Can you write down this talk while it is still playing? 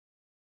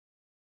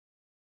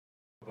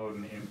about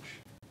an inch.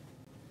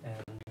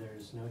 And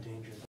there's no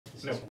danger that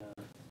this No. is gonna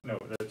No,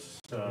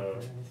 that's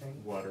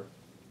anything? water.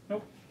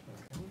 Nope.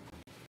 Okay.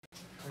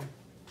 Great.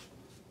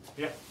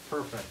 Yeah,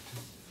 perfect.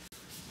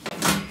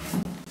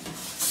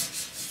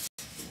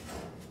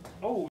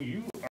 Oh,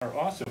 you are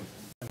awesome.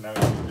 And now you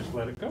can just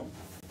let it go.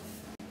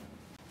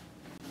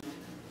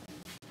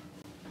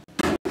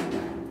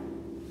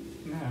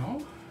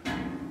 Now,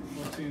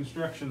 what's the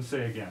instructions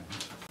say again?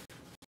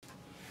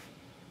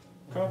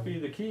 Copy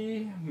the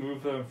key,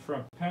 move the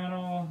front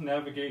panel,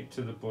 navigate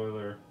to the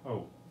boiler.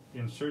 Oh,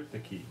 insert the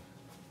key.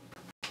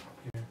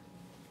 Here.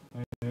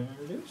 There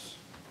it is.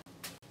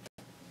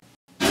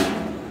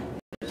 There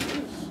it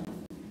is.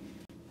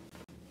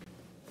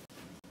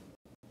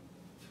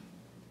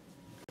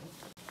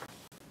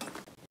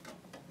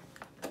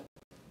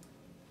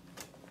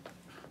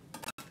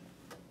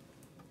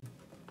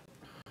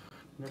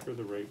 Never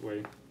the right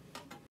way.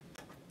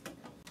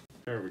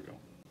 There we go.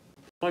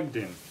 Plugged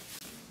in.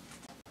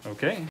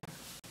 Okay.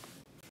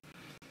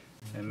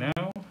 And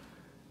now,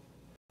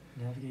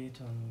 Navigate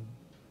on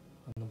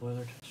the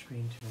boiler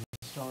touchscreen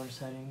to installer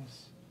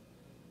settings.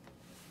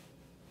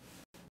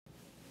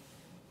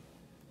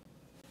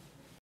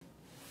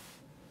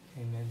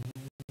 Okay,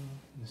 menu,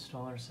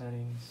 installer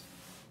settings,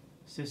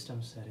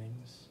 system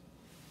settings.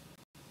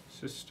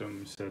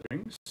 system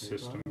settings,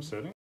 system Bottom.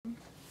 settings,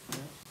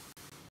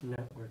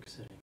 Network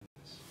settings.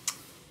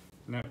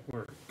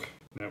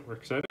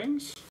 network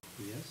settings.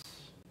 Yes.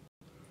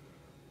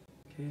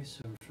 Okay,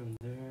 so from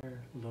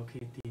there,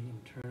 locate the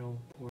internal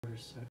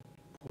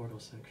portal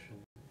section,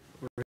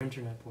 or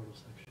internet portal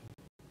section.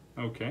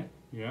 Okay,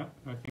 yeah,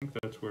 I think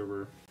that's where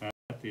we're at,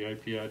 the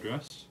IP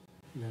address.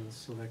 And then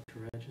select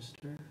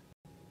register.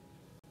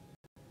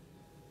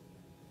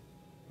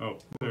 Oh,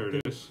 there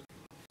it is.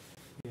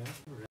 Yeah,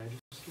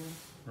 register.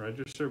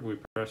 Register, we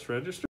press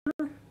register.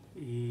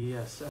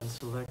 Yes, and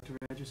select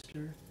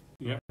register.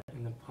 Yep.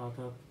 In the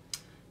pop-up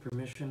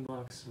permission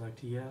block, select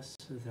yes,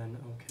 then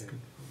okay.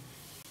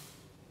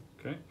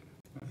 Okay.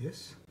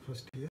 Yes,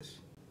 first yes.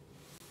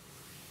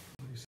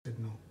 You said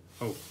no.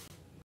 Oh,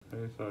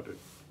 I thought it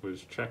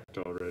was checked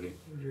already.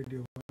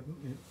 Radio button,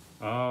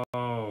 yeah.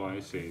 Oh, I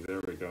see,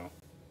 there we go.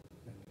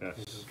 Then Yes.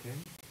 hit okay.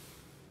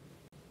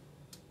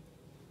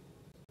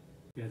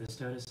 Yeah, the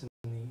status in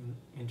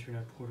the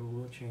internet portal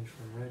will change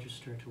from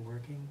register to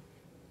working.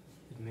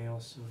 It may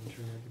also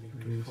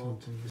intermittently Do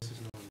default. something. This is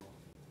normal.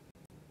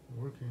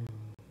 Working.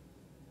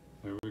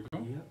 There we go.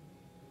 Yep.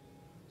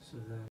 So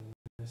then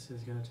this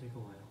is gonna take a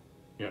while.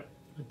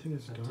 I think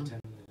it's Up to done. 10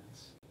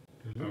 minutes.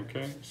 Really?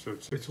 Okay, so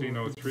it's It's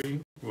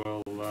 16:03.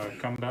 We'll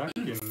come back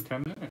in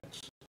 10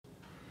 minutes.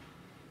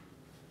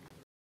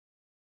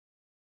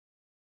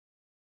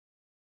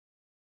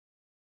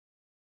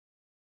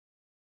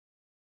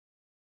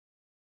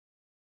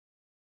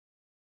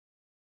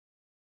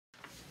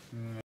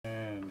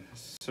 And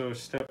so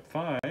step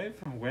 5,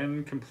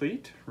 when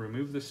complete,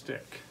 remove the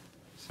stick.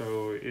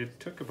 So it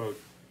took about,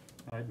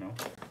 I don't know,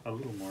 a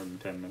little more than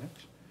 10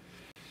 minutes.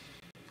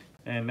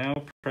 And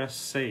now press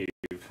save.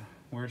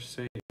 Where's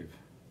save?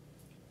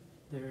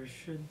 There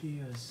should be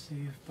a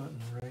save button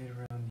right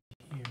around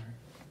here,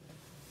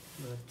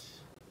 but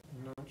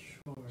I'm not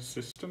sure.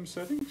 System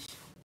settings?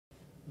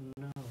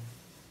 No.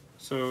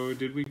 So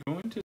did we go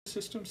into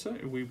system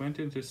settings? We went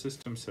into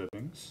system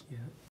settings Yeah.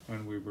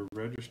 when we were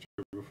registered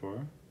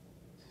before.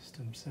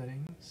 System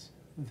settings,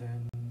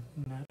 then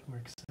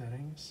network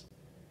settings,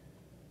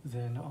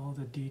 then all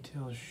the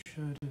details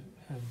should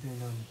have been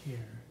on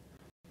here.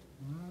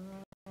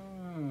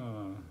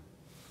 Ah,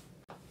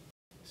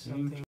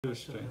 Something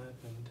must have interesting.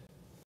 happened.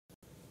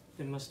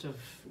 It must have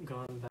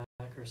gone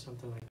back or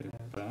something like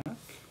that. Back?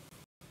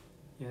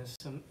 Yes,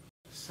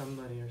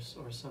 somebody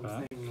or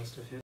something must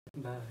have hit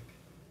back,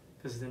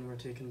 because then we're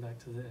taken back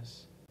to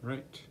this.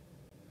 Right.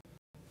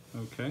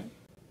 Okay.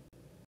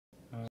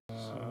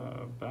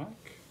 Back?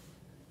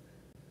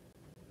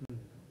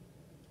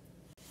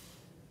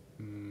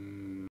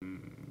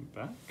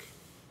 Back?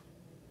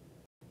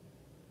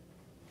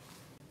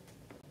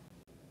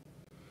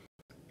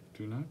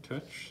 Do not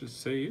touch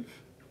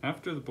save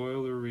after the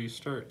boiler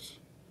restarts.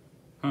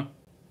 Huh.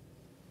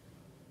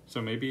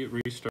 So maybe it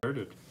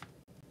restarted.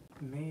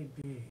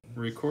 Maybe.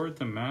 Record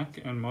the MAC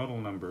and model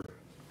number.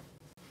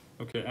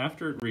 Okay,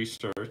 after it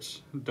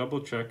restarts,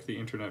 double check the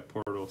internet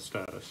portal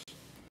status.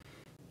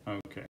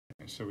 Okay,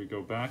 so we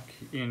go back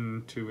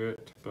into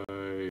it by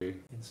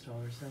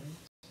Installer settings.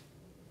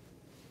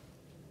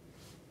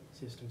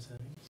 System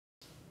settings.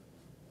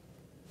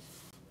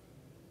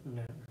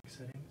 Network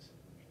settings.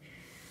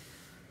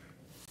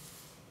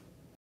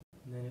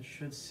 And then it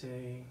should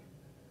say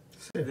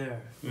Save.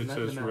 there. it the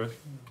says Mac.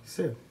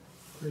 Save.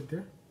 Right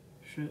there.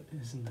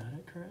 Isn't that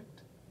it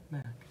correct?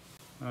 Mac.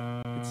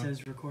 uh, It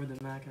says record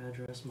the MAC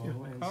address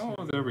model and oh,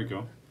 serial there we go.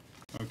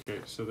 number. Okay,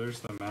 so there's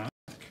the MAC.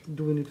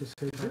 Do we need to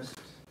save this?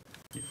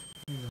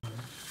 Hang on.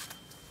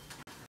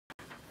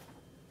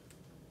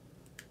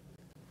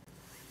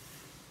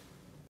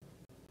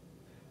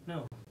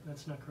 No,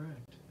 that's not correct.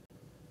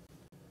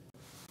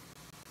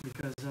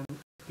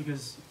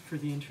 Because for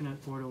the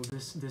internet portal,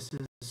 this is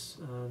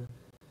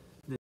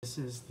means this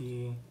is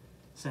the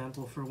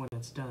sample for when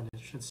it's done. It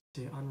should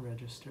say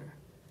unregister.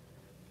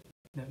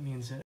 That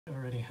means it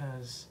already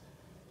has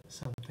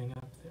something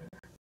up there.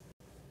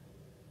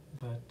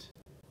 But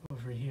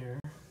over here,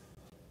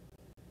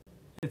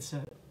 it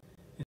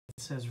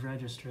says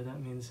register. That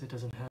means it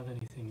doesn't have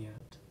anything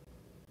yet.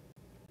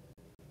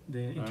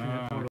 The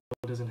internet portal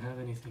doesn't have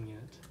anything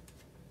yet.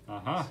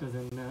 So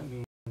then that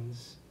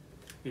means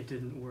it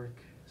didn't work.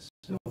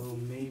 So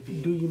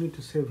maybe. Do you need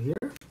to save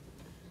here?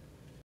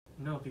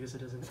 No, because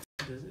it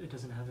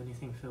doesn't have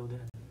anything filled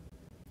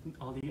in.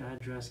 All the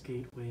address,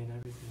 gateway, and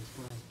everything is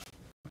blank.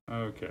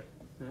 Okay.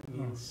 That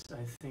means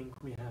I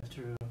think we have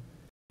to.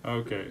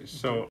 Okay,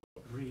 so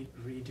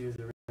redo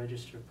the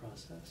register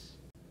process.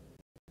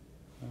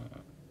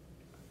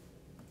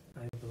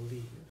 I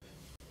believe.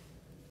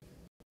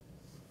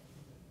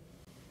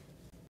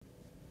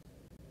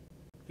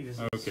 Because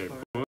okay,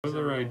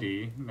 boiler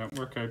ID,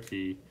 network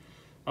IP.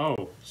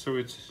 Oh, so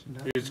it's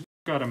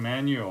got a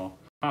manual.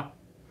 Ha!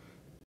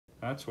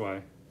 That's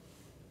why.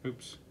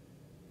 Oops.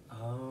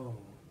 Oh.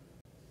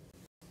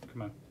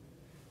 Come on.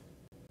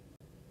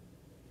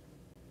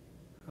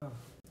 Huh.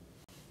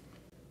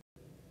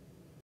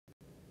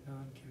 Now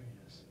I'm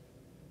curious.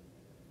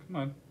 Come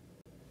on.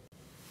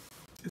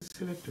 It's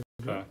selected.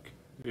 Back.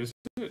 Is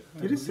it?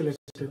 It is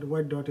selected. The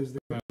white dot is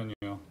there.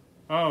 Manual.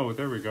 Oh,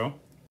 there we go.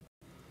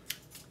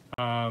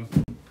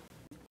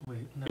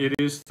 Wait, no. It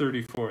is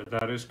 34.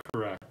 That is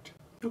correct.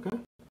 Okay.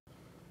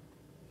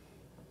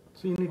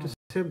 So you need to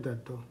save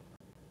that though.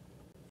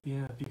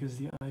 Yeah, because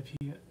the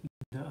IP,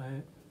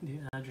 the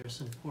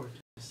address and port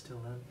is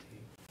still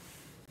empty.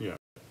 Yeah.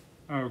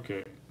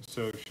 Okay.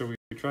 So shall we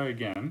try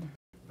again?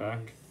 Back.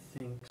 I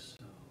think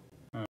so.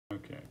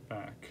 Okay.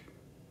 Back.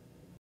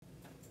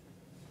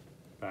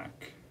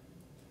 Back.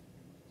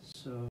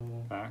 So.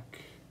 Back.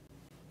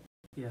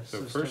 Yeah. So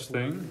So first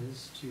step one thing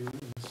is to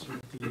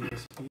insert the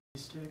USB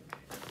stick.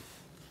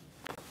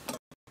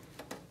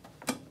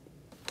 As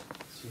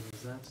soon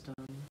as that's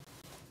done.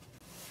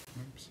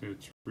 Oops,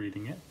 it's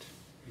reading it.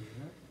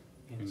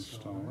 Yeah.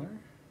 Installer.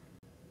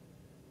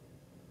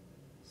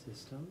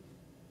 System.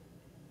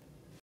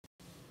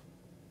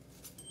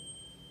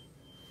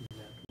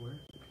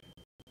 Network.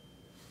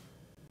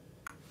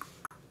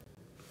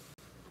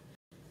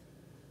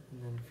 And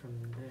then from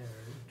there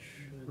it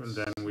should. And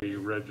then we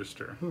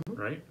register,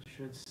 right?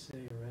 Should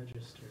say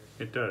register.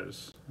 It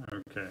does.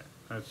 Okay.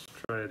 Let's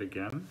try it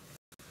again.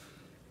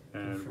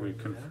 And we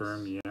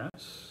confirm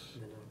yes.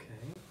 And then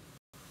okay.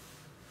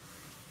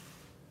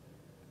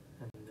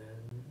 And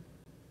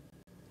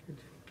then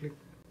Click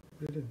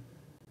within.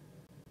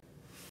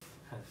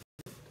 have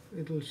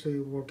It'll say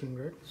working,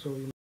 right? So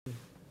you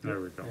There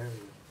we go. there we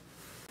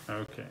go.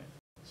 Okay.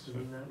 So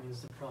then that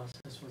means the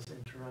process was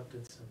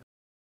interrupted somehow.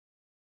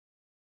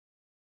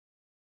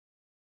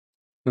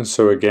 And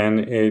so again,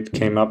 it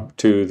came up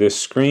to this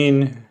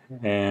screen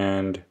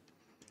and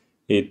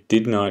it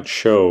did not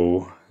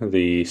show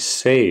the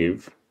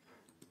save,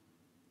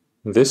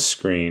 this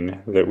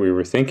screen that we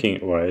were thinking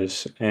it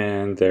was,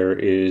 and there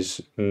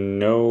is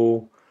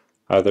no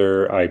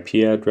other IP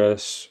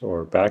address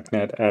or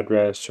backnet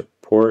address or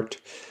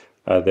port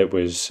that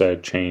was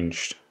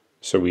changed.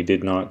 So we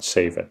did not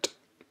save it.